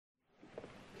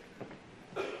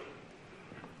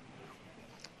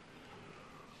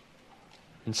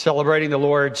In celebrating the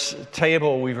Lord's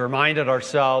table, we've reminded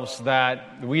ourselves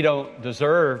that we don't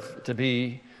deserve to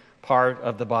be part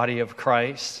of the body of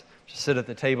Christ, to sit at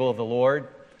the table of the Lord.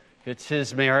 It's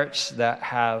His merits that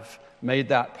have made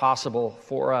that possible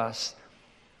for us.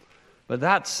 But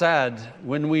that said,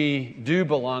 when we do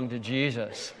belong to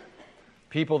Jesus,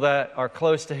 people that are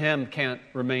close to Him can't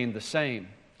remain the same.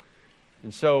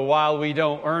 And so while we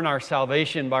don't earn our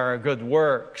salvation by our good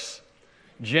works,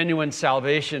 genuine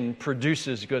salvation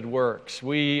produces good works.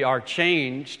 We are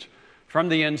changed from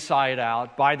the inside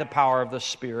out by the power of the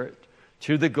Spirit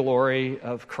to the glory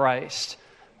of Christ.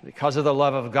 Because of the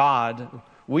love of God,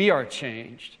 we are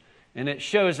changed, and it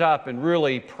shows up in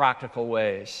really practical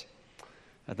ways.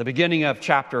 At the beginning of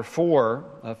chapter 4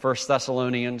 of 1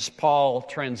 Thessalonians, Paul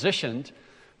transitioned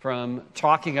from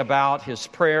talking about his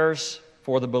prayers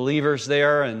for the believers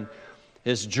there and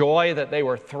his joy that they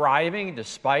were thriving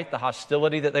despite the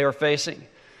hostility that they were facing.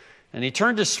 And he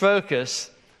turned his focus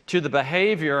to the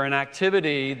behavior and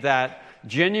activity that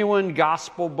genuine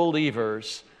gospel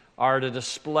believers are to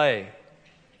display.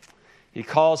 He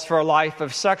calls for a life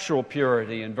of sexual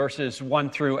purity in verses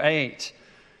 1 through 8.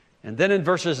 And then in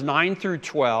verses 9 through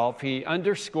 12, he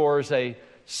underscores a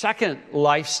second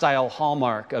lifestyle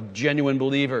hallmark of genuine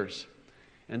believers.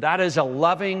 And that is a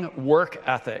loving work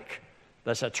ethic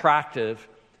that's attractive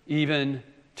even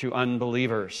to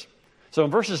unbelievers. So in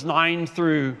verses 9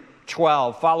 through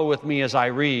 12, follow with me as I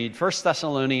read 1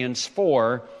 Thessalonians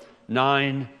 4,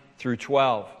 9 through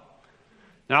 12.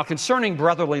 Now concerning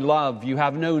brotherly love, you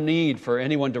have no need for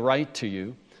anyone to write to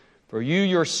you, for you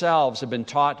yourselves have been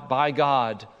taught by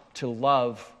God to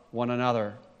love one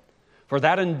another. For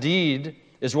that indeed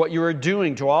is what you are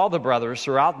doing to all the brothers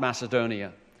throughout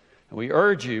Macedonia. And we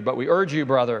urge you,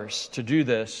 brothers, to do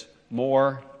this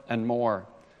more and more,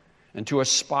 and to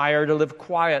aspire to live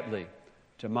quietly,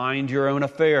 to mind your own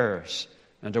affairs,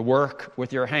 and to work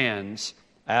with your hands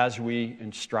as we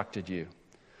instructed you,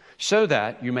 so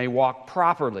that you may walk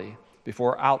properly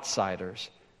before outsiders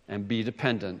and be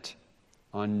dependent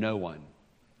on no one.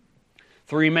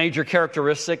 Three major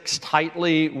characteristics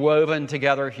tightly woven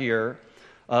together here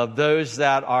of those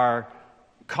that are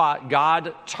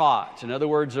God taught. In other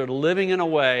words, they're living in a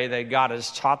way that God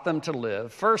has taught them to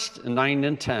live. First, in 9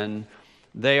 and 10,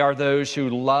 they are those who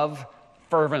love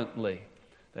fervently.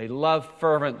 They love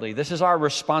fervently. This is our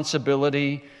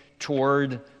responsibility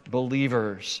toward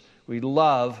believers. We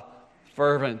love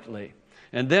fervently.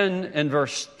 And then in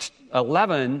verse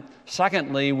 11,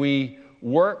 secondly, we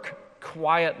work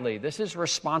quietly. This is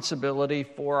responsibility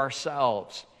for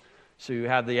ourselves. So you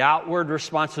have the outward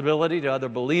responsibility to other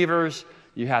believers.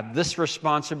 You have this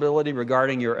responsibility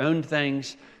regarding your own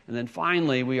things. And then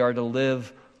finally, we are to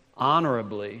live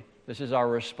honorably. This is our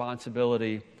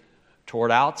responsibility toward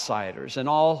outsiders. And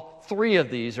all three of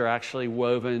these are actually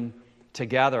woven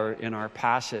together in our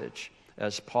passage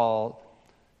as Paul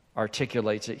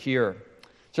articulates it here.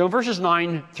 So in verses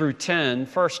 9 through 10,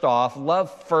 first off,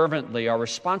 love fervently, our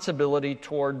responsibility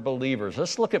toward believers.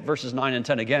 Let's look at verses 9 and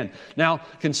 10 again. Now,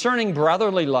 concerning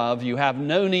brotherly love, you have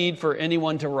no need for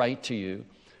anyone to write to you,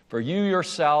 for you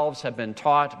yourselves have been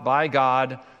taught by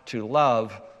God to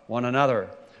love one another.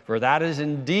 For that is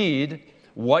indeed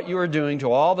what you are doing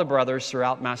to all the brothers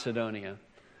throughout Macedonia.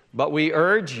 But we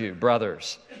urge you,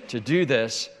 brothers, to do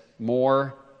this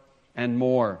more and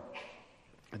more.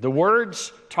 The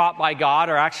words taught by God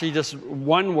are actually just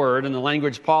one word in the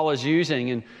language Paul is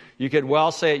using, and you could well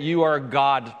say it, you are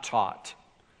God-taught.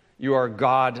 You are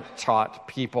God-taught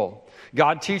people.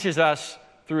 God teaches us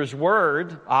through His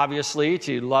Word, obviously,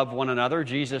 to love one another.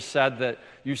 Jesus said that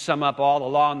you sum up all the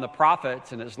law and the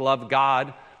prophets, and it's love God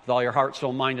with all your heart,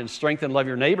 soul, mind, and strength, and love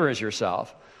your neighbor as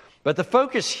yourself. But the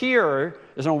focus here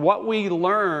is on what we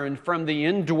learn from the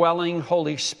indwelling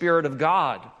Holy Spirit of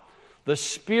God. The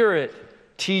Spirit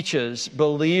teaches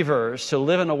believers to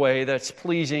live in a way that's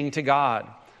pleasing to God.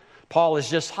 Paul has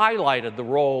just highlighted the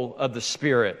role of the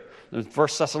Spirit. In 1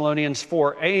 Thessalonians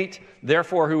 4:8,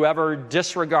 therefore whoever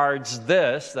disregards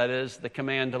this, that is the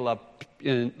command to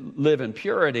live in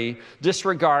purity,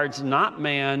 disregards not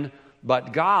man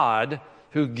but God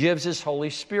who gives His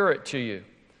Holy Spirit to you.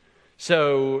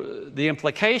 So the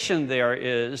implication there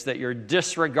is that you're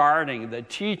disregarding the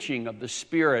teaching of the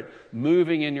Spirit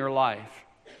moving in your life.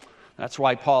 That's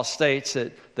why Paul states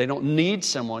that they don't need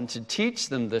someone to teach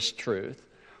them this truth.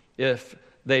 If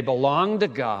they belong to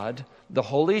God, the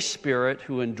Holy Spirit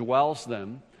who indwells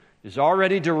them is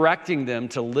already directing them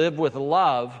to live with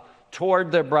love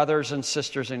toward their brothers and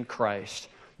sisters in Christ,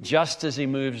 just as He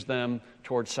moves them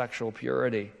toward sexual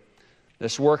purity.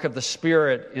 This work of the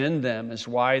Spirit in them is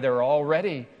why they're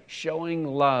already showing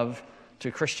love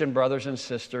to Christian brothers and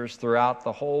sisters throughout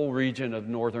the whole region of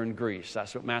northern Greece.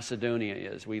 That's what Macedonia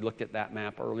is. We looked at that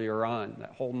map earlier on,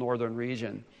 that whole northern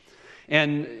region.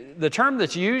 And the term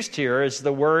that's used here is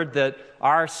the word that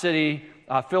our city,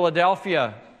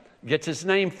 Philadelphia, gets its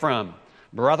name from.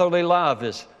 Brotherly love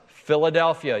is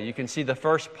Philadelphia. You can see the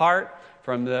first part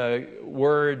from the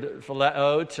word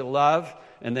phileo, to love,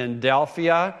 and then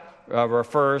Delphia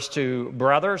refers to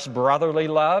brothers, brotherly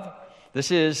love. This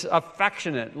is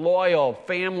affectionate, loyal,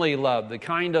 family love, the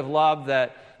kind of love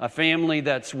that a family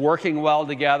that's working well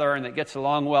together and that gets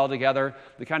along well together,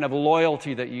 the kind of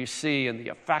loyalty that you see and the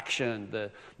affection,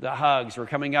 the hugs. We're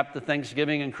coming up to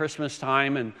Thanksgiving and Christmas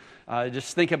time, and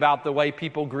just think about the way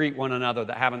people greet one another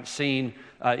that haven't seen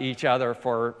each other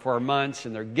for months,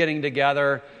 and they're getting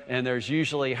together, and there's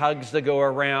usually hugs that go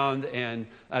around and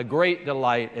a great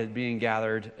delight at being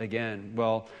gathered again.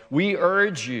 Well, we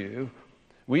urge you,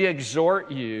 we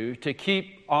exhort you to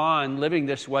keep on living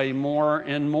this way more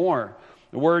and more.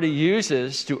 The word he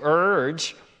uses, to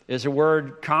urge, is a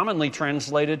word commonly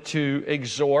translated to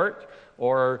exhort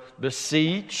or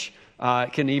beseech.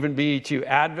 It can even be to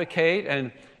advocate.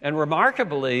 And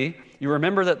remarkably, you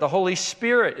remember that the Holy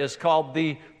Spirit is called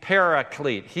the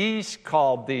Paraclete. He's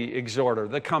called the exhorter,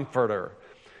 the comforter.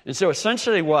 And so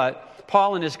essentially what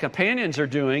Paul and his companions are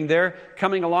doing, they're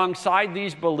coming alongside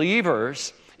these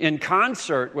believers in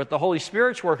concert with the Holy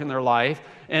Spirit's work in their life,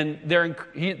 and they're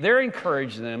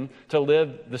encouraging them to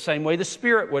live the same way the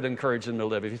Spirit would encourage them to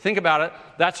live. If you think about it,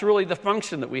 that's really the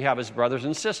function that we have as brothers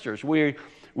and sisters. We're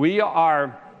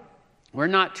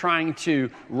not trying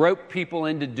to rope people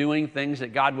into doing things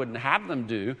that God wouldn't have them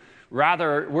do.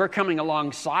 Rather, we're coming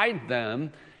alongside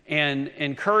them and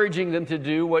encouraging them to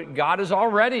do what God is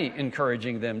already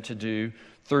encouraging them to do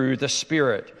through the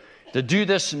Spirit. To do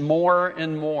this more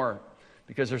and more,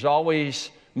 because there's always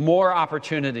more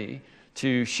opportunity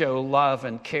to show love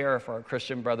and care for our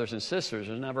Christian brothers and sisters.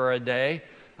 There's never a day,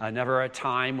 never a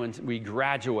time when we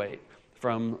graduate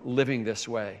from living this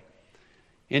way.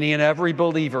 Any and every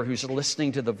believer who's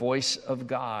listening to the voice of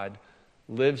God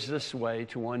lives this way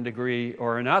to one degree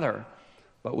or another.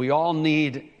 But we all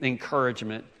need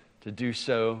encouragement to do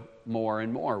so more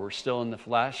and more. We're still in the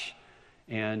flesh,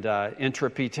 and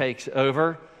entropy takes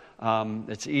over.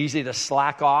 It's easy to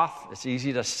slack off. It's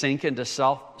easy to sink into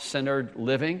self-centered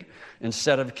living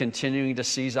instead of continuing to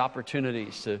seize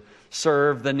opportunities to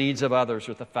serve the needs of others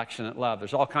with affectionate love.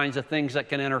 There's all kinds of things that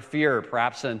can interfere,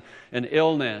 perhaps an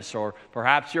illness, or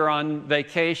perhaps you're on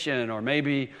vacation, or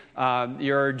maybe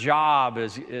your job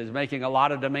is making a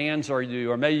lot of demands on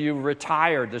you, or maybe you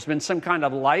retired. There's been some kind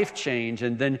of life change,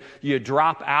 and then you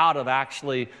drop out of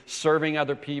actually serving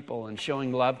other people and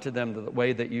showing love to them the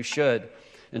way that you should.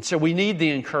 And so we need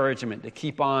the encouragement to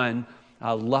keep on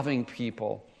loving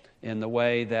people in the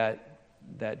way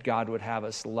that God would have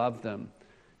us love them.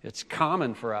 It's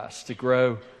common for us to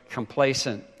grow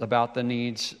complacent about the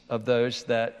needs of those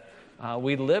that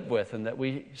we live with and that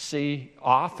we see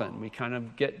often. We kind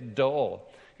of get dull.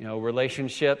 You know,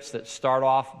 relationships that start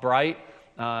off bright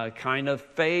kind of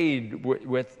fade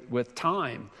with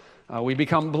time. We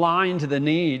become blind to the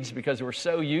needs because we're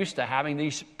so used to having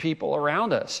these people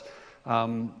around us.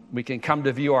 We can come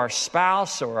to view our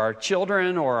spouse or our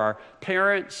children or our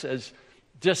parents as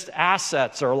just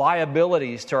assets or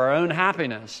liabilities to our own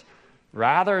happiness,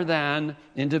 rather than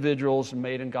individuals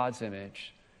made in God's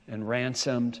image and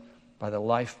ransomed by the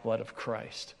lifeblood of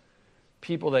Christ.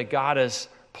 People that God has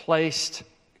placed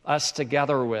us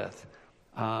together with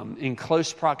in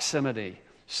close proximity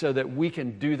so that we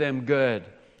can do them good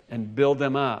and build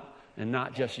them up and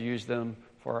not just use them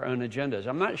for our own agendas.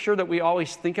 I'm not sure that we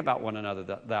always think about one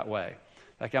another that way.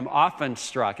 Like, I'm often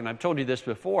struck, and I've told you this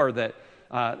before, that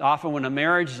often when a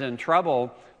marriage is in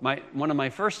trouble, one of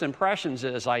my first impressions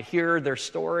is I hear their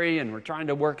story and we're trying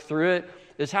to work through it,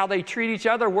 is how they treat each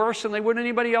other worse than they would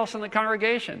anybody else in the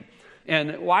congregation.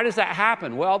 And why does that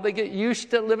happen? Well, they get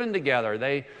used to living together.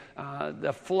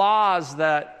 The flaws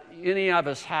that any of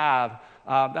us have,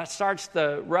 that starts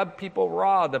to rub people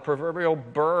raw, the proverbial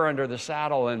burr under the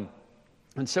saddle.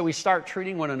 And so we start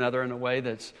treating one another in a way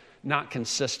that's not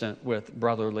consistent with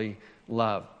brotherly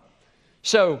love.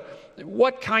 So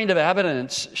what kind of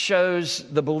evidence shows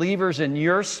the believers in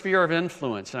your sphere of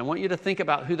influence? And I want you to think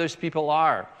about who those people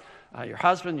are. Your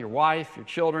husband, your wife, your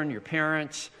children, your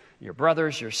parents, your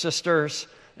brothers, your sisters,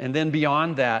 and then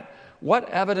beyond that, what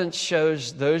evidence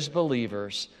shows those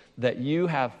believers that you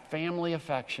have family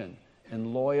affection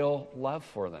and loyal love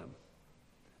for them?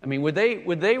 I mean, would they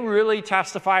really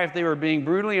testify if they were being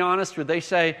brutally honest? Would they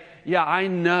say, yeah, I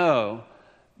know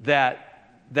that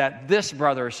this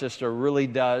brother or sister really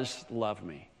does love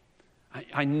me.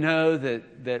 I know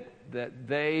that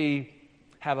they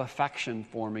have affection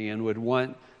for me and would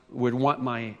want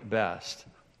my best.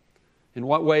 In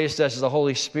what ways does the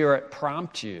Holy Spirit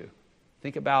prompt you?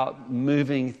 Think about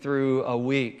moving through a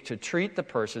week to treat the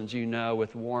persons you know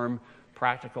with warm,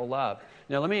 practical love.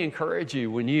 Now, let me encourage you,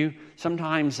 when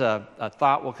sometimes a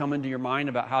thought will come into your mind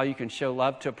about how you can show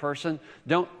love to a person,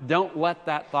 don't let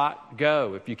that thought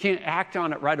go. If you can't act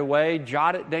on it right away,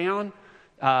 jot it down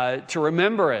to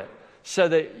remember it, so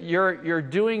that you're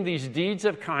doing these deeds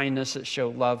of kindness that show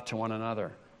love to one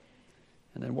another.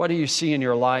 And then what do you see in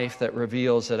your life that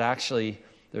reveals that actually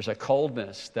there's a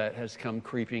coldness that has come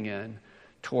creeping in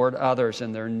toward others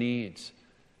and their needs?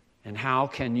 And how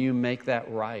can you make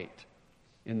that right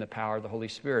in the power of the Holy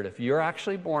Spirit? If you're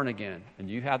actually born again and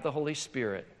you have the Holy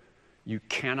Spirit, you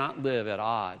cannot live at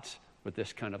odds with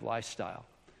this kind of lifestyle.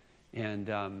 And,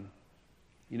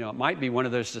 it might be one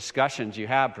of those discussions you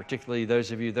have, particularly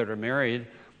those of you that are married,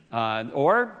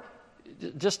 or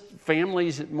just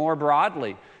families more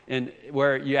broadly, and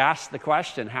where you ask the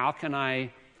question, how can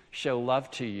I show love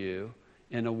to you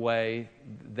in a way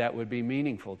that would be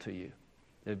meaningful to you,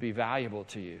 that would be valuable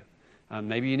to you?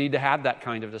 Maybe you need to have that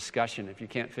kind of discussion if you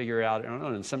can't figure it out on your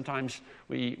own. And sometimes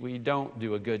we don't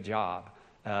do a good job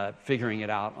figuring it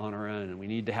out on our own, and we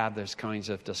need to have those kinds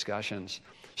of discussions.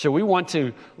 So we want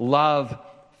to love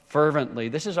fervently.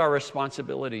 This is our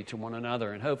responsibility to one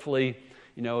another, and hopefully,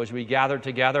 as we gather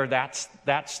together, that's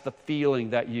the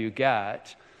feeling that you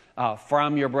get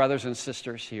from your brothers and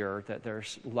sisters here, that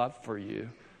there's love for you.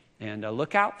 And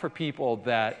look out for people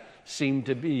that seem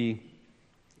to be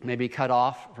maybe cut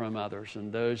off from others,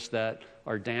 and those that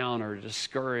are down or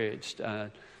discouraged,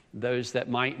 those that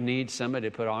might need somebody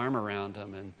to put an arm around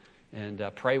them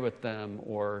and pray with them,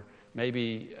 or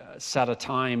maybe set a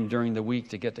time during the week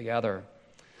to get together.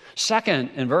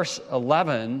 Second, in verse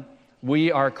 11, we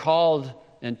are called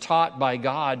and taught by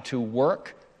God to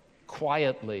work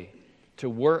quietly. To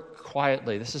work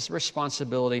quietly. This is a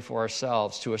responsibility for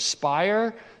ourselves, to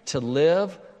aspire to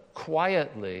live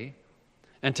quietly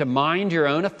and to mind your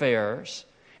own affairs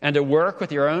and to work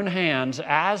with your own hands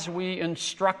as we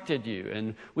instructed you.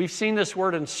 And we've seen this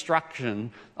word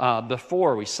instruction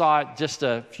before. We saw it just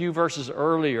a few verses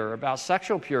earlier about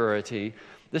sexual purity.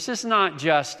 This is not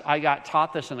just, I got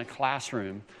taught this in a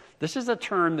classroom. This is a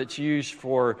term that's used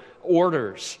for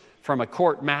orders from a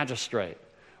court magistrate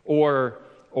or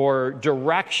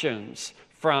directions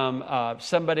from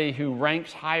somebody who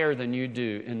ranks higher than you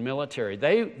do in military.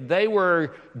 They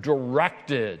were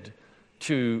directed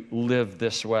to live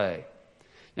this way.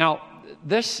 Now,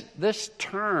 this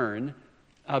turn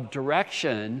of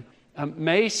direction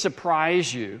may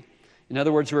surprise you. In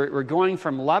other words, we're going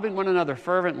from loving one another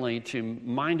fervently to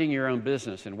minding your own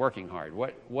business and working hard.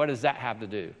 What does that have to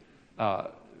do,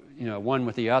 one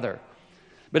with the other?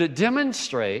 But it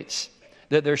demonstrates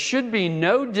that there should be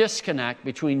no disconnect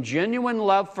between genuine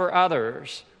love for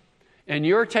others and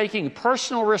you're taking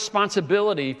personal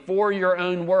responsibility for your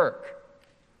own work.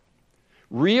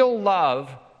 Real love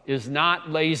is not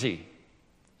lazy.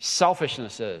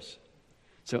 Selfishness is.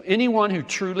 So anyone who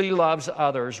truly loves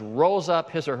others rolls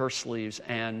up his or her sleeves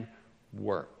and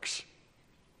works.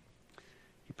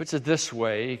 He puts it this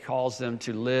way. He calls them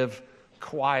to live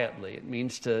quietly. It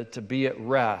means to be at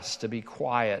rest, to be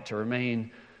quiet, to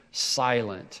remain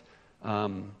silent.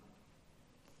 When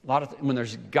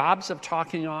there's gobs of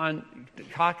talking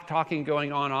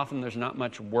going on, often there's not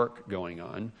much work going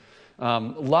on.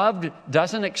 Love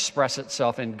doesn't express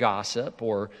itself in gossip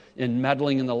or in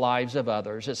meddling in the lives of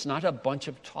others. It's not a bunch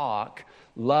of talk.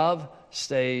 Love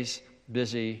stays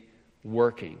busy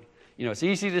working. It's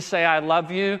easy to say, I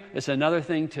love you. It's another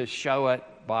thing to show it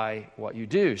by what you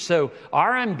do. So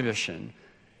our ambition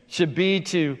should be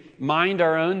to mind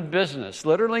our own business,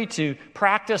 literally to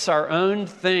practice our own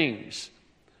things.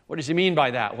 What does he mean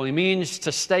by that? Well, he means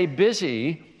to stay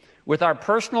busy with our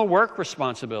personal work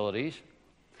responsibilities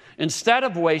instead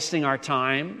of wasting our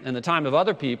time and the time of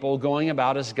other people going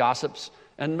about as gossips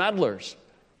and meddlers.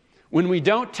 When we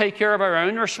don't take care of our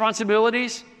own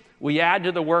responsibilities, we add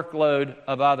to the workload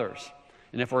of others.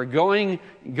 And if we're going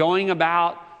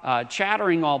about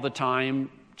chattering all the time,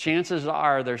 chances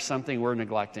are there's something we're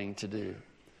neglecting to do.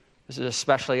 This is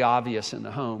especially obvious in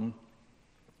the home.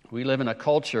 We live in a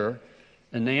culture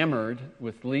enamored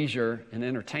with leisure and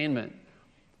entertainment.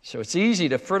 So it's easy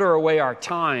to fritter away our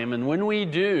time, and when we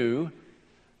do,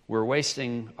 we're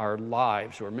wasting our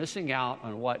lives. We're missing out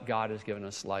on what God has given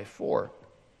us life for.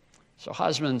 So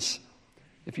husbands,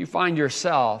 if you find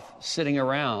yourself sitting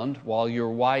around while your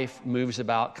wife moves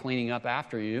about cleaning up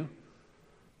after you,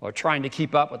 or trying to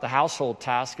keep up with the household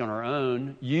task on her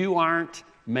own, you aren't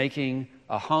making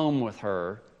a home with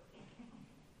her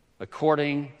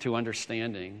according to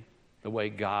understanding the way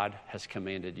God has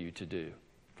commanded you to do.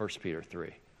 1 Peter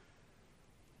 3.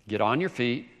 Get on your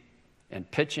feet and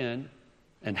pitch in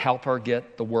and help her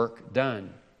get the work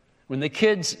done. When the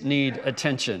kids need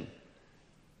attention,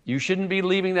 you shouldn't be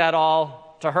leaving that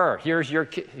all to her. Here is your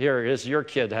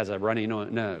kid that has a runny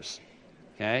nose.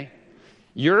 Okay?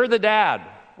 You're the dad,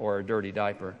 or a dirty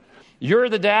diaper. You're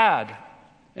the dad,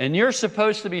 and you're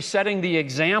supposed to be setting the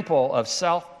example of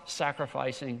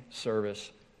self-sacrificing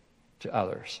service to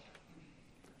others.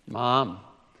 Mom,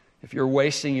 if you're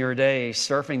wasting your day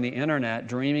surfing the internet,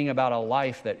 dreaming about a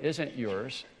life that isn't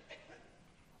yours,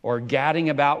 or gadding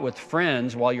about with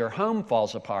friends while your home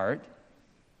falls apart,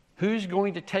 who's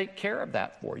going to take care of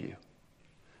that for you?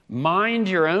 Mind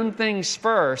your own things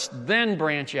first, then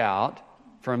branch out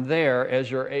from there as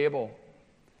you're able.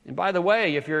 And by the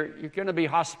way, if you're going to be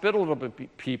hospitable to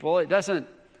people,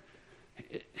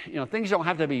 things don't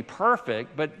have to be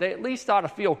perfect, but they at least ought to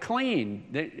feel clean.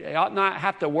 They ought not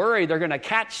have to worry they're going to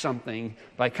catch something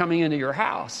by coming into your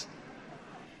house.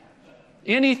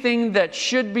 Anything that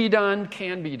should be done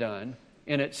can be done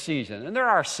in its season. And there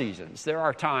are seasons. There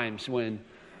are times when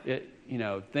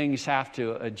things have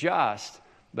to adjust,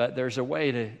 but there's a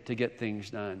way to get things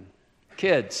done.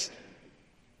 Kids,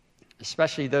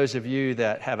 especially those of you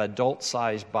that have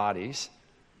adult-sized bodies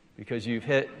because you've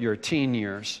hit your teen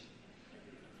years,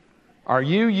 are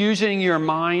you using your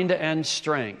mind and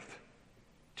strength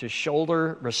to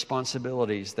shoulder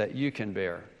responsibilities that you can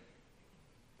bear?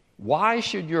 Why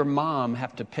should your mom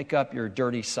have to pick up your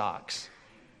dirty socks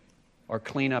or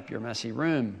clean up your messy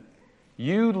room?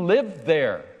 You live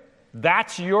there.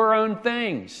 That's your own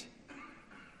things.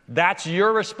 That's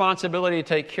your responsibility to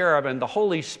take care of, and the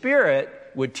Holy Spirit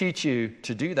would teach you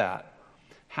to do that.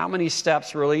 How many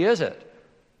steps really is it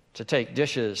to take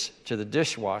dishes to the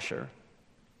dishwasher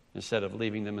instead of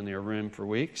leaving them in your room for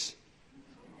weeks?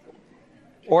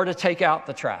 Or to take out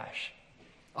the trash?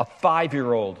 A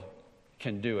 5-year-old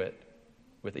can do it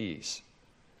with ease.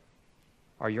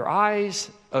 Are your eyes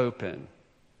open?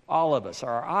 All of us,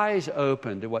 are our eyes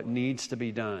open to what needs to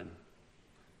be done?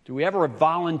 Do we ever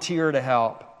volunteer to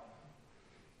help?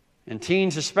 And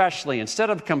teens especially, instead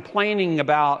of complaining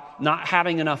about not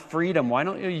having enough freedom, why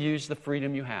don't you use the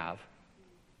freedom you have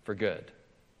for good?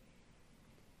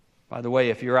 By the way,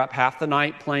 if you're up half the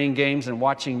night playing games and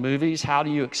watching movies, how do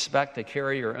you expect to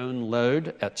carry your own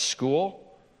load at school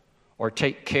or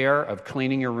take care of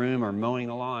cleaning your room or mowing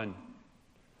the lawn?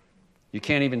 You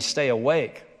can't even stay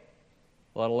awake,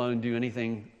 let alone do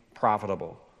anything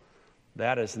profitable.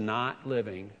 That is not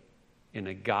living in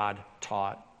a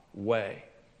God-taught way.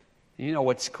 You know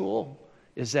what's cool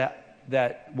is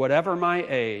that whatever my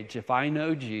age, if I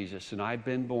know Jesus and I've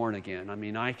been born again,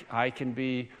 I can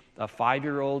be a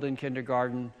 5-year-old in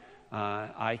kindergarten,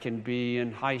 I can be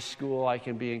in high school, I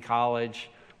can be in college,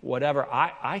 whatever.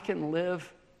 I can live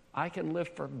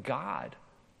for God.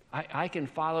 I can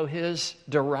follow His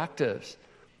directives.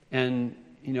 And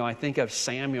I think of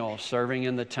Samuel serving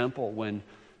in the temple when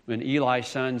Eli's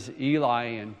sons, Eli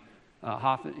and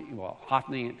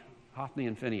Hophni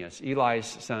and Phinehas. Eli's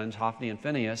sons, Hophni and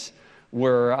Phinehas,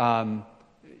 were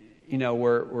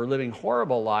living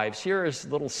horrible lives. Here is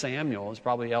little Samuel, who's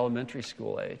probably elementary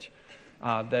school age,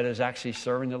 that is actually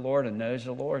serving the Lord and knows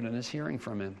the Lord and is hearing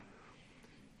from Him.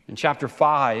 In chapter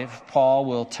 5, Paul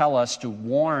will tell us to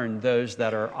warn those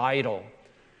that are idle.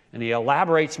 And he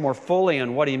elaborates more fully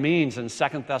on what he means in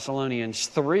 2 Thessalonians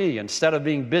 3. Instead of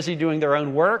being busy doing their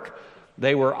own work,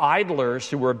 they were idlers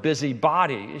who were busy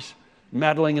bodies,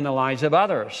 meddling in the lives of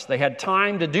others. They had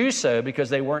time to do so because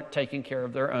they weren't taking care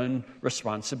of their own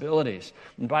responsibilities.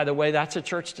 And by the way, that's a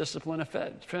church discipline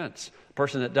offense. A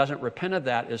person that doesn't repent of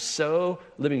that is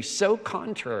living so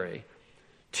contrary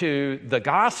to the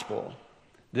gospel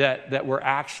that we're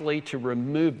actually to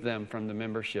remove them from the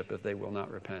membership if they will not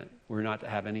repent. We're not to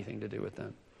have anything to do with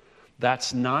them.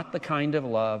 That's not the kind of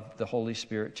love the Holy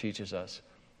Spirit teaches us.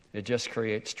 It just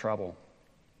creates trouble.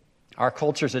 Our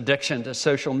culture's addiction to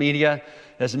social media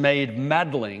has made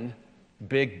meddling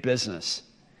big business.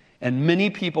 And many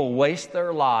people waste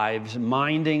their lives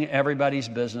minding everybody's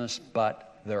business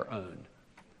but their own.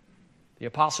 The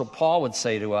Apostle Paul would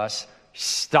say to us,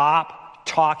 stop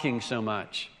talking so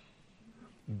much.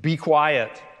 Be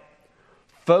quiet.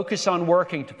 Focus on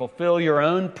working to fulfill your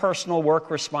own personal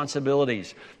work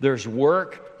responsibilities. There's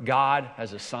work God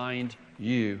has assigned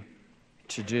you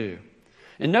to do.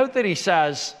 And note that he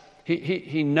says,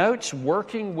 he notes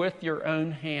working with your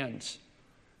own hands.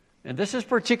 And this is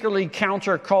particularly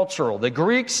countercultural. The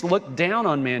Greeks looked down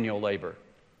on manual labor.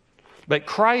 But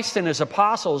Christ and His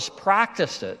apostles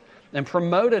practiced it and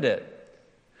promoted it.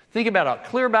 Think about it.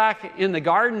 Clear back in the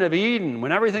Garden of Eden,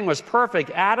 when everything was perfect,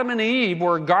 Adam and Eve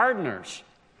were gardeners,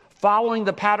 following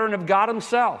the pattern of God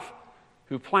himself,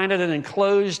 who planted an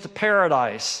enclosed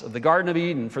paradise of the Garden of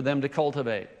Eden for them to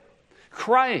cultivate.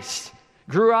 Christ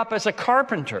grew up as a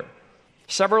carpenter.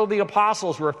 Several of the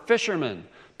apostles were fishermen.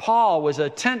 Paul was a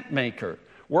tent maker,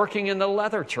 working in the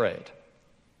leather trade.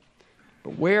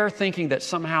 But we're thinking that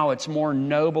somehow it's more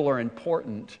noble or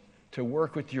important to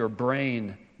work with your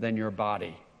brain than your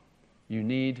body. You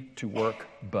need to work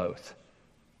both.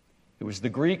 It was the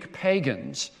Greek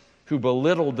pagans who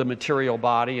belittled the material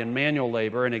body and manual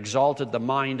labor and exalted the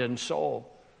mind and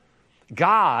soul.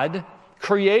 God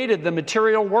created the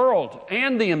material world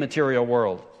and the immaterial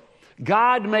world.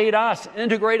 God made us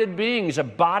integrated beings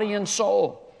of body and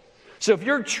soul. So if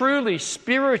you're truly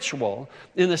spiritual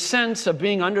in the sense of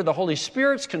being under the Holy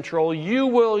Spirit's control, you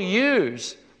will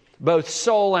use both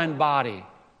soul and body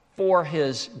for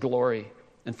His glory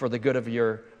and for the good of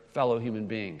your fellow human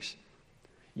beings.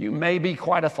 You may be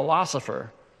quite a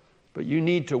philosopher, but you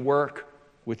need to work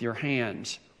with your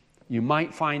hands. You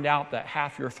might find out that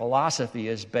half your philosophy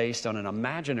is based on an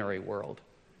imaginary world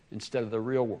instead of the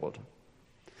real world.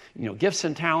 Gifts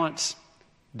and talents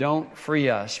don't free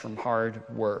us from hard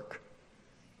work.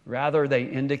 Rather, they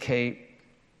indicate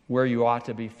where you ought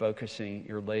to be focusing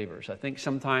your labors. I think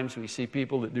sometimes we see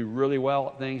people that do really well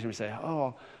at things and we say,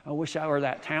 oh, I wish I were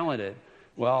that talented.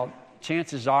 Well,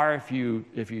 chances are if you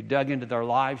dug into their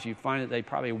lives, you find that they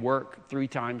probably work 3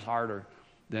 times harder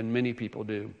than many people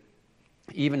do,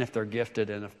 even if they're gifted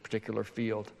in a particular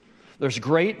field. There's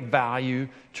great value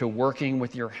to working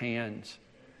with your hands.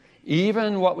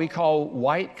 Even what we call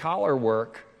white-collar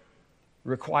work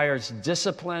requires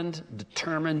disciplined,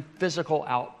 determined physical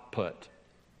output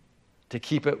to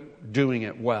keep it doing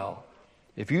it well.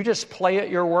 If you just play at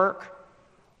your work,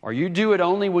 or you do it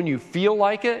only when you feel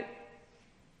like it,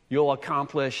 you'll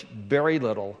accomplish very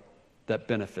little that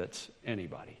benefits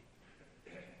anybody.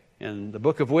 And the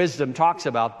book of Wisdom talks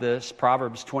about this.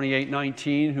 Proverbs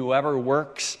 28:19, whoever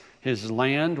works his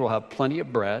land will have plenty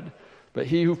of bread, but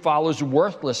he who follows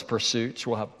worthless pursuits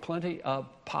will have plenty of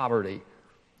poverty.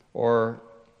 Or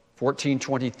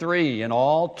 14:23, in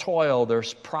all toil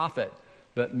there's profit,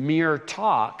 but mere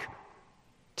talk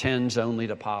tends only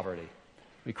to poverty.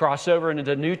 We cross over into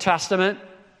the New Testament,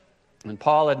 and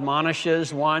Paul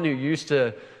admonishes one who used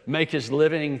to make his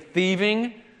living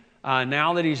thieving.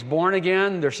 Now that he's born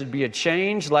again, there should be a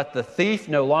change. Let the thief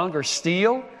no longer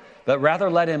steal, but rather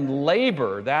let him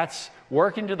labor. That's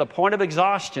working to the point of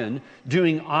exhaustion,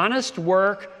 doing honest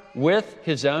work with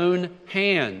his own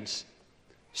hands,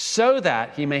 so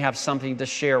that he may have something to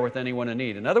share with anyone in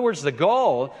need. In other words, the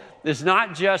goal is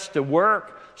not just to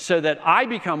work so that I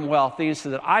become wealthy and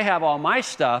so that I have all my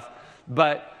stuff,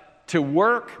 but to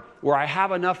work where I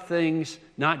have enough things,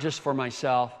 not just for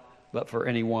myself, but for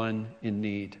anyone in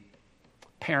need.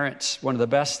 Parents, one of the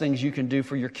best things you can do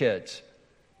for your kids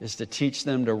is to teach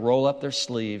them to roll up their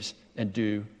sleeves and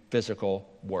do physical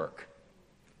work.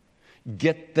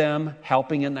 Get them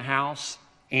helping in the house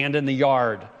and in the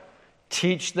yard.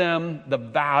 Teach them the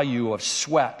value of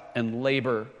sweat and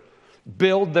labor.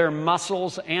 Build their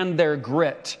muscles and their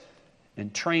grit,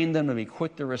 and train them to be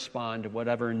quick to respond to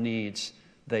whatever needs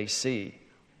they see,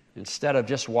 instead of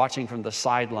just watching from the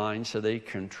sidelines so they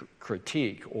can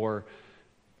critique or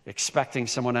expecting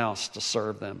someone else to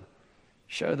serve them.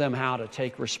 Show them how to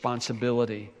take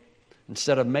responsibility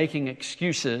instead of making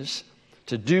excuses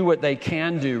to do what they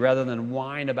can do rather than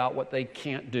whine about what they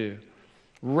can't do.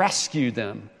 Rescue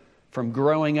them from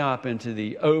growing up into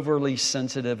the overly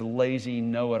sensitive, lazy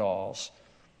know-it-alls,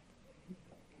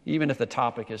 even if the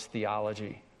topic is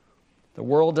theology. The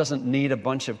world doesn't need a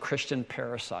bunch of Christian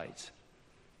parasites.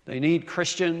 They need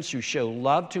Christians who show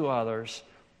love to others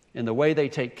in the way they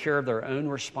take care of their own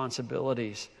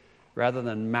responsibilities rather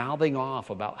than mouthing off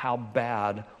about how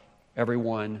bad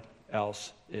everyone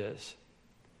else is.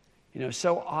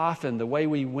 So often the way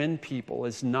we win people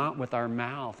is not with our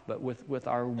mouth, but with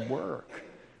our work.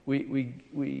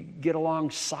 We get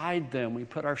alongside them. We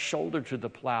put our shoulder to the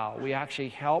plow. We actually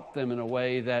help them in a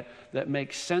way that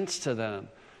makes sense to them.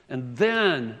 And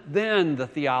then the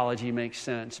theology makes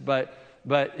sense. But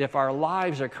if our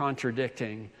lives are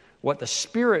contradicting what the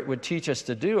Spirit would teach us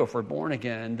to do if we're born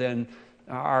again, then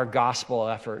our gospel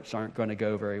efforts aren't going to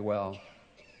go very well.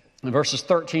 In verses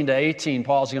 13 to 18,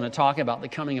 Paul's going to talk about the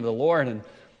coming of the Lord. And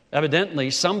evidently,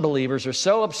 some believers are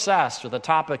so obsessed with the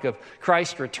topic of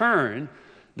Christ's return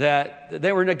that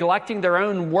they were neglecting their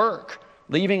own work,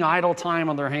 leaving idle time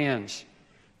on their hands.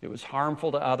 It was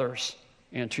harmful to others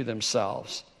and to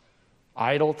themselves.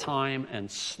 Idle time and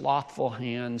slothful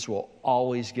hands will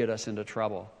always get us into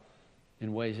trouble.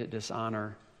 in ways that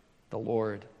dishonor the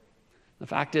Lord. The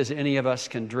fact is, any of us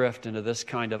can drift into this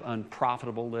kind of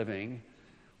unprofitable living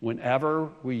whenever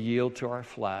we yield to our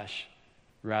flesh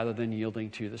rather than yielding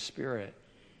to the Spirit.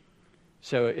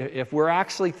 So if we're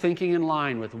actually thinking in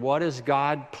line with what is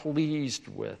God pleased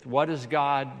with, what is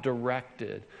God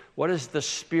directed, what is the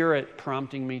Spirit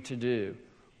prompting me to do,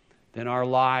 then our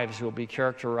lives will be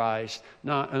characterized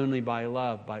not only by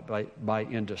love, by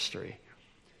industry.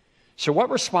 So what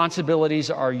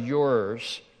responsibilities are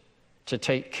yours to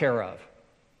take care of?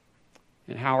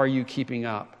 And how are you keeping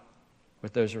up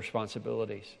with those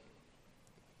responsibilities?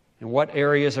 In what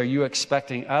areas are you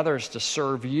expecting others to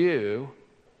serve you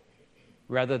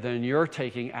rather than you're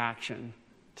taking action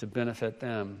to benefit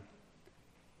them?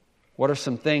 What are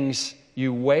some things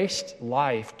you waste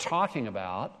life talking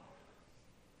about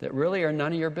that really are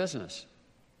none of your business?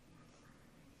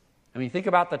 I mean, think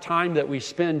about the time that we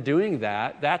spend doing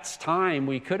that. That's time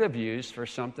we could have used for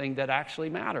something that actually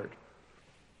mattered.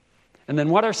 And then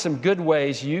what are some good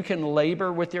ways you can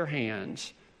labor with your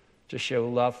hands to show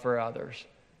love for others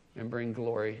and bring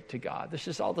glory to God? This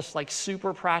is all this like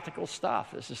super practical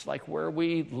stuff. This is like where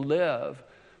we live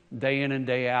day in and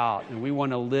day out. And we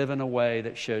want to live in a way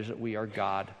that shows that we are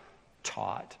God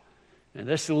taught. And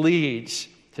this leads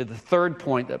to the third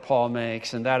point that Paul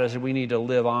makes, and that is we need to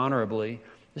live honorably.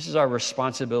 This is our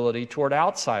responsibility toward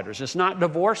outsiders. It's not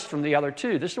divorced from the other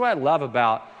two. This is what I love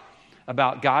about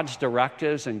God's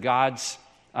directives and God's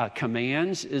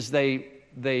commands is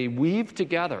they weave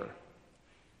together.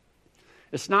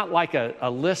 It's not like a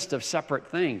list of separate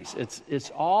things.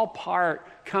 It's all part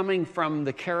coming from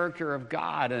the character of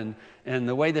God and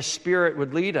the way the Spirit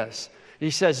would lead us. He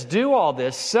says, do all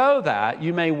this so that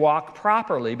you may walk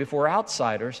properly before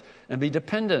outsiders and be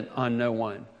dependent on no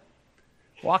one.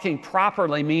 Walking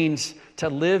properly means to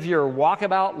live your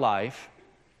walkabout life.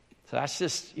 So that's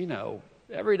just,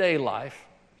 everyday life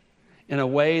in a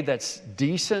way that's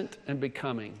decent and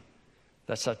becoming,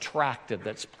 that's attractive,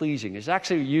 that's pleasing. It's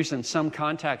actually used in some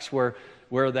contexts where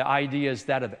the idea is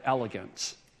that of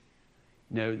elegance.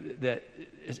 That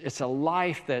it's a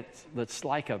life that's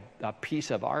like a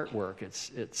piece of artwork.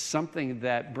 It's something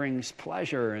that brings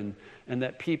pleasure and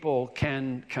that people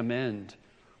can commend.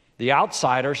 The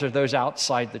outsiders are those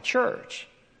outside the church.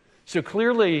 So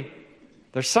clearly,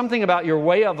 there's something about your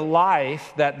way of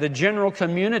life that the general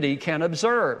community can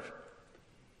observe.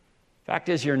 Fact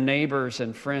is, your neighbors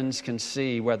and friends can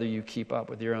see whether you keep up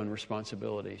with your own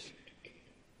responsibilities,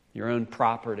 your own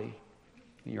property,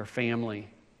 your family,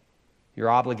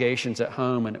 your obligations at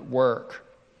home and at work.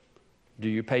 Do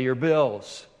you pay your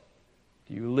bills?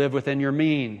 Do you live within your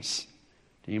means?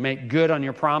 Do you make good on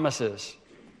your promises?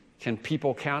 Can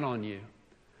people count on you?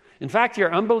 In fact,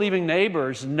 your unbelieving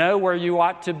neighbors know where you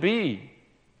ought to be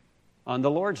on the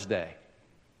Lord's Day,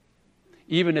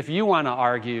 even if you want to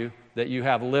argue that you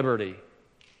have liberty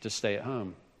to stay at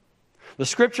home. The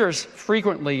Scriptures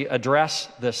frequently address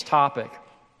this topic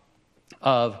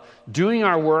of doing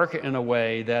our work in a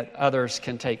way that others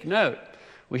can take note.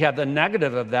 We have the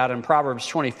negative of that in Proverbs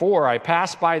 24. I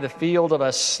passed by the field of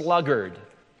a sluggard,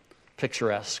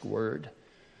 picturesque word,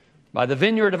 by the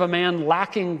vineyard of a man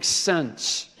lacking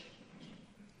sense.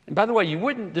 And by the way, you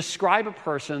wouldn't describe a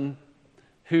person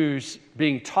who's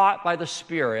being taught by the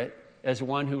Spirit as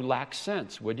one who lacks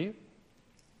sense, would you?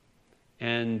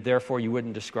 And therefore you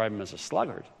wouldn't describe him as a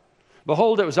sluggard.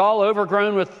 Behold, it was all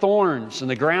overgrown with thorns, and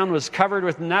the ground was covered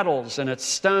with nettles, and its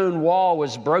stone wall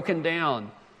was broken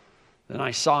down. Then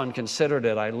I saw and considered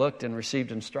it. I looked and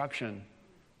received instruction.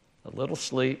 A little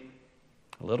sleep,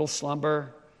 a little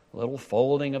slumber, a little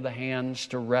folding of the hands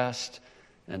to rest,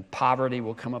 and poverty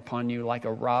will come upon you like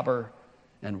a robber,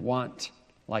 and want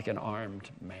like an armed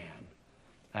man.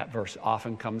 That verse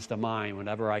often comes to mind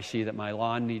whenever I see that my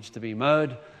lawn needs to be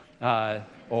mowed,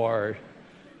 or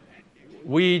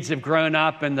weeds have grown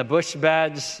up in the bush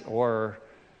beds, or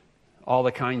all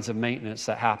the kinds of maintenance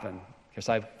that happen. Because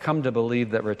I've come to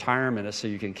believe that retirement is so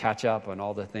you can catch up on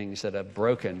all the things that have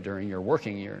broken during your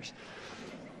working years.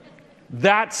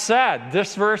 That said,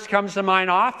 this verse comes to mind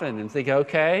often and think,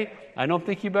 okay, I don't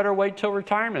think you better wait till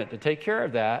retirement to take care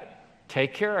of that.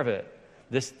 Take care of it.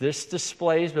 This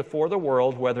displays before the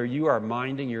world whether you are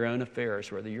minding your own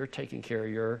affairs, whether you're taking care of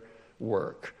your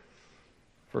work.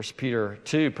 1 Peter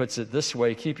 2 puts it this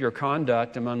way, keep your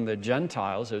conduct among the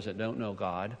Gentiles, those that don't know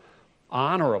God,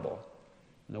 honorable.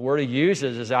 And the word he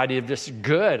uses is the idea of just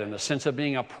good in the sense of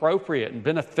being appropriate and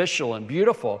beneficial and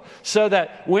beautiful, so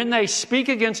that when they speak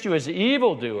against you as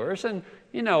evildoers, and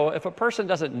if a person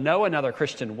doesn't know another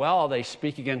Christian well, they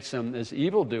speak against them as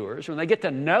evildoers. When they get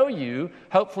to know you,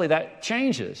 hopefully that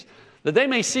changes. That they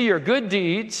may see your good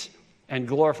deeds and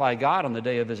glorify God on the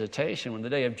day of visitation. When the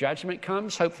day of judgment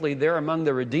comes, hopefully they're among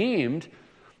the redeemed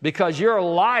because your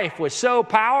life was so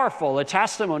powerful, a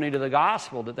testimony to the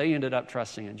gospel, that they ended up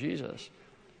trusting in Jesus.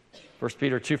 1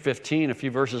 Peter 2:15, a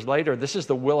few verses later, this is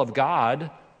the will of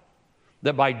God,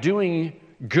 that by doing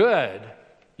good,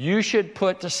 you should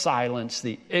put to silence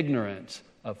the ignorance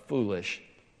of foolish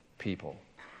people.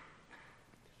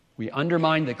 We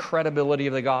undermine the credibility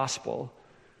of the gospel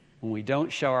when we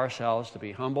don't show ourselves to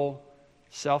be humble,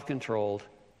 self-controlled,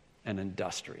 and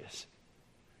industrious.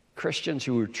 Christians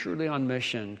who are truly on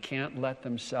mission can't let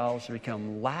themselves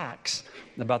become lax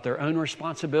about their own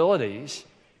responsibilities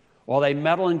while they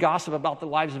meddle and gossip about the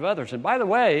lives of others. And by the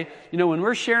way, when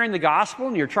we're sharing the gospel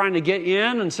and you're trying to get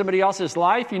in somebody else's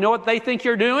life, you know what they think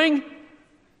you're doing?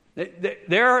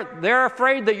 They're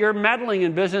afraid that you're meddling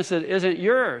in business that isn't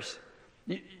yours.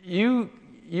 You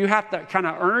have to kind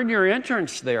of earn your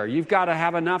entrance there. You've got to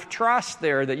have enough trust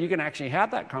there that you can actually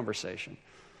have that conversation.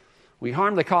 We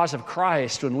harm the cause of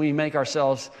Christ when we make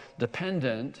ourselves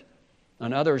dependent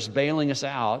on others bailing us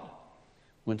out,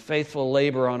 when faithful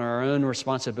labor on our own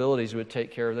responsibilities would take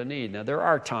care of the need. Now, there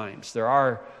are times that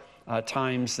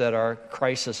are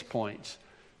crisis points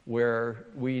where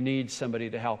we need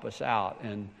somebody to help us out,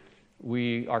 and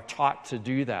we are taught to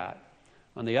do that.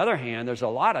 On the other hand, there's a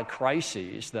lot of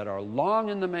crises that are long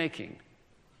in the making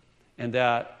and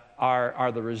that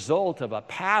are the result of a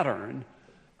pattern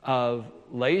of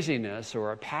laziness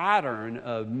or a pattern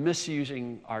of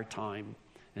misusing our time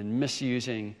and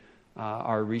misusing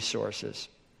our resources.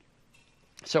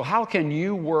 So how can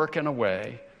you work in a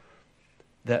way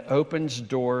that opens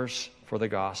doors for the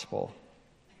gospel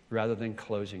rather than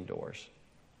closing doors?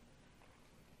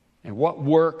 And what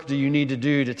work do you need to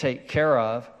do to take care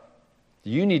of?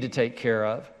 You need to take care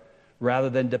of rather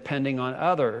than depending on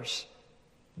others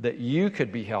that you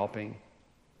could be helping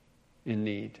in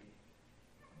need.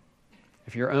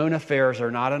 If your own affairs are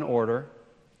not in order,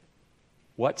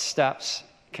 what steps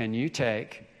can you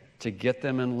take to get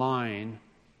them in line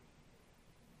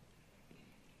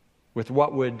with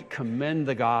what would commend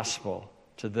the gospel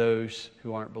to those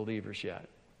who aren't believers yet?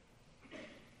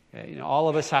 Okay, all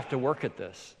of us have to work at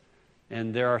this.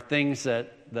 And there are things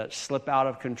that slip out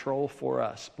of control for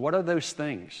us. What are those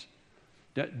things?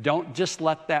 Don't just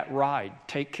let that ride.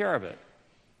 Take care of it.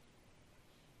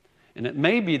 And it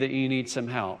may be that you need some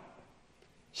help.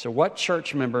 So what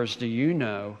church members do you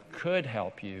know could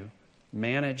help you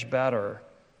manage better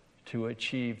to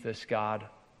achieve this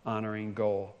God-honoring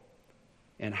goal?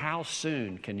 And how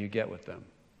soon can you get with them?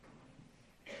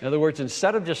 In other words,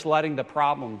 instead of just letting the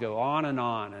problem go on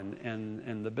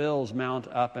and the bills mount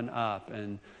up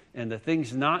and the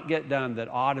things not get done that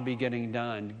ought to be getting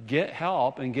done, get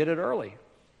help and get it early.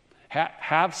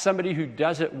 Have somebody who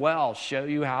does it well show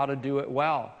you how to do it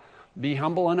well. Be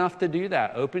humble enough to do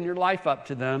that. Open your life up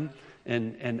to them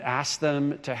and ask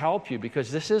them to help you,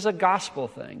 because this is a gospel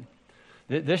thing.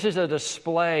 This is a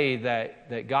display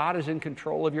that God is in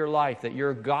control of your life, that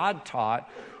you're God-taught,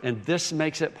 and this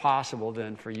makes it possible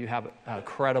then for you to have a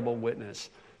credible witness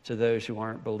to those who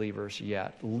aren't believers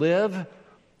yet. Live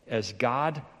as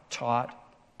God-taught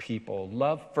people.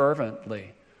 Love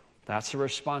fervently. That's a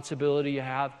responsibility you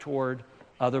have toward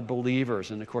other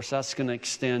believers. And of course, that's going to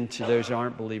extend to those who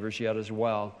aren't believers yet as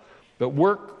well. But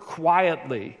work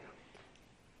quietly.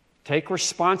 Take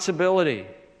responsibility.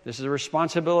 This is a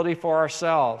responsibility for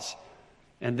ourselves.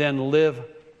 And then live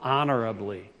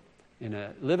honorably.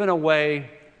 Live in a way,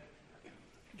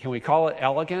 can we call it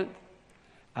elegant?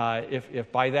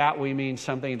 If by that we mean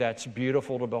something that's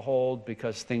beautiful to behold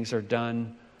because things are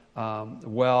done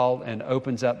well and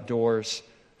opens up doors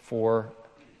for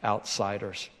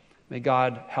outsiders. May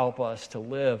God help us to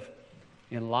live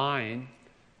in line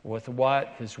with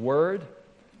what His Word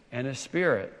and His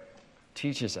Spirit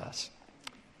teaches us.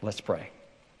 Let's pray.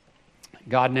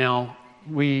 God, now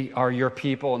we are your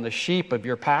people and the sheep of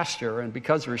your pasture, and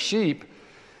because we're sheep,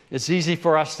 it's easy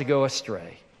for us to go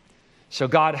astray. So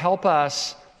God, help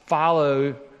us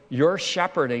follow your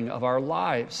shepherding of our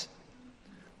lives.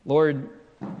 Lord,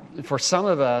 for some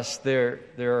of us, there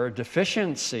are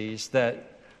deficiencies that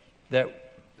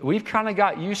we've kind of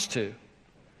got used to,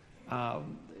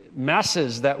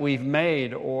 messes that we've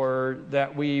made or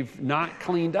that we've not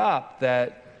cleaned up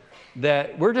that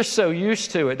we're just so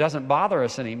used to it doesn't bother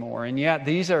us anymore. And yet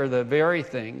these are the very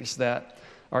things that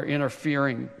are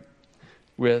interfering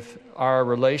with our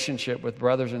relationship with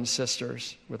brothers and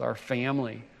sisters, with our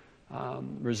family,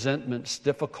 resentments,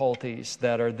 difficulties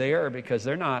that are there because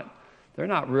they're not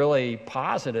really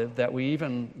positive that we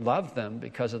even love them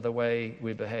because of the way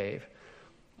we behave.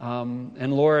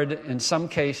 And Lord, in some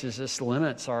cases, this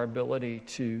limits our ability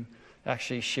to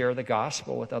actually share the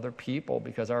gospel with other people,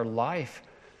 because our life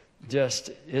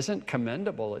just isn't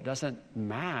commendable. It doesn't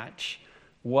match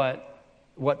what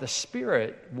the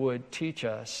Spirit would teach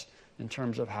us in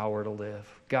terms of how we're to live.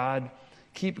 God,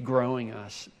 keep growing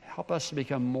us. Help us to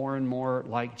become more and more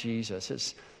like Jesus.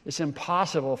 It's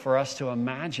impossible for us to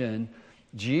imagine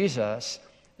Jesus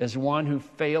as one who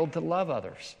failed to love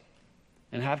others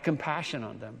and have compassion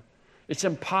on them. It's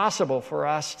impossible for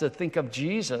us to think of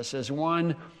Jesus as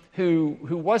one who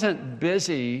wasn't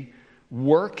busy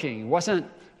working, wasn't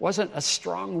a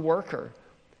strong worker.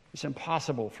 It's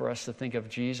impossible for us to think of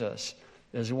Jesus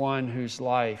as one whose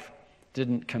life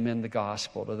didn't commend the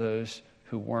gospel to those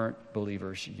who weren't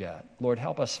believers yet. Lord,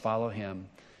 help us follow him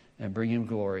and bring him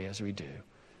glory as we do.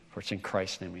 For it's in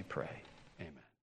Christ's name we pray.